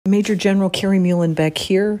Major General General Muehlenbeck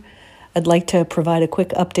here. I'd like to provide a quick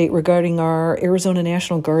update regarding our Arizona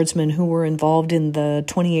National Guardsmen who were involved in the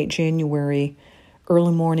 28 January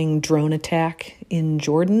early morning drone attack in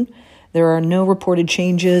Jordan. There are no reported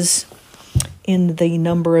changes in the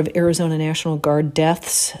number of Arizona National Guard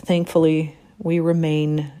deaths. Thankfully, we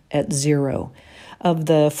remain at 0. Of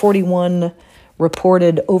the 41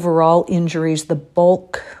 reported overall injuries, the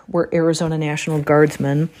bulk were Arizona National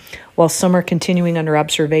Guardsmen. While some are continuing under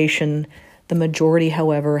observation, the majority,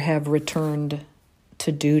 however, have returned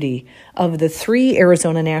to duty. Of the 3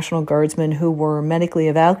 Arizona National Guardsmen who were medically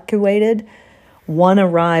evacuated, 1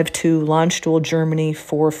 arrived to Landstuhl, Germany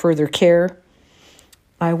for further care.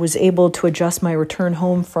 I was able to adjust my return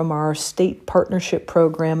home from our state partnership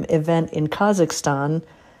program event in Kazakhstan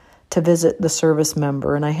to visit the service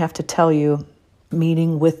member. And I have to tell you,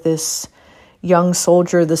 meeting with this young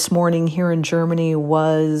soldier this morning here in Germany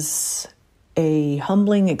was a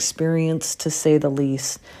humbling experience, to say the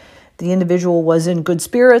least. The individual was in good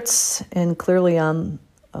spirits and clearly on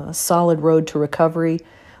a solid road to recovery.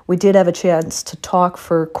 We did have a chance to talk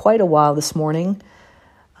for quite a while this morning.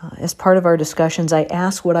 As part of our discussions, I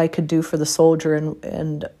asked what I could do for the soldier,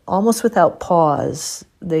 and almost without pause,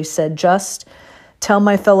 they said, just tell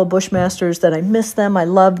my fellow Bushmasters that I miss them, I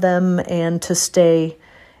love them, and to stay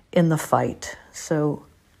in the fight. So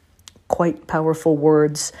quite powerful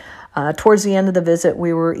words. Towards the end of the visit,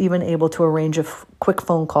 we were even able to arrange a quick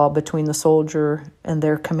phone call between the soldier and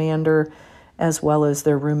their commander, as well as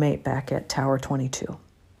their roommate back at Tower 22.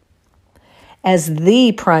 As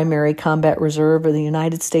the primary combat reserve of the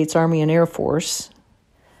United States Army and Air Force,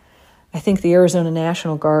 I think the Arizona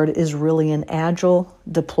National Guard is really an agile,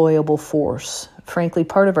 deployable force. Frankly,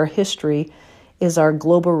 part of our history is our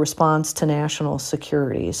global response to national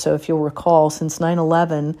security. So if you'll recall, since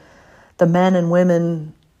 9/11, the men and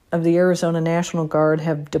women of the Arizona National Guard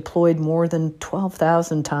have deployed more than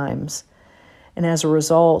 12,000 times. And as a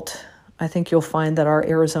result, I think you'll find that our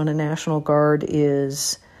Arizona National Guard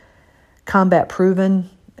is combat proven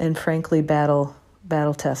and frankly battle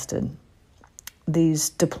tested.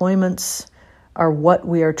 These deployments are what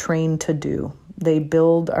we are trained to do. They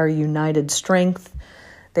build our united strength.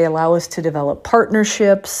 They allow us to develop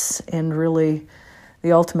partnerships, and really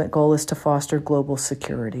the ultimate goal is to foster global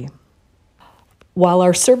security. While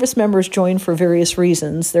our service members join for various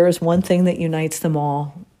reasons, there is one thing that unites them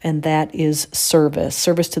all, and that is service.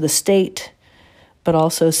 Service to the state, but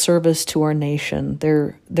also service to our nation.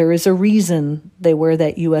 There is a reason they wear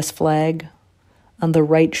that U.S. flag on the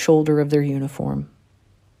right shoulder of their uniform.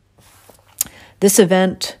 This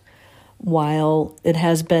event, while it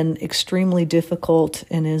has been extremely difficult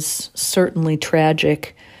and is certainly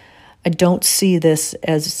tragic, I don't see this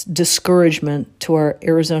as discouragement to our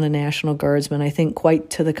Arizona National Guardsmen. I think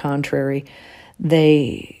quite to the contrary.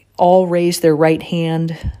 They all raised their right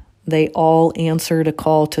hand. They all answered a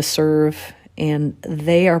call to serve, and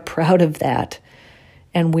they are proud of that,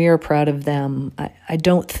 and we are proud of them. I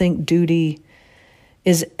don't think duty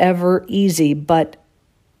is ever easy, but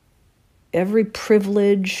every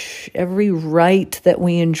privilege, every right that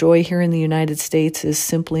we enjoy here in the United States is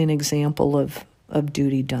simply an example of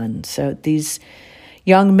duty done. So these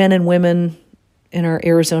young men and women in our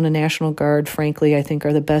Arizona National Guard, frankly, I think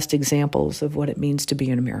are the best examples of what it means to be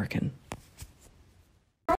an American.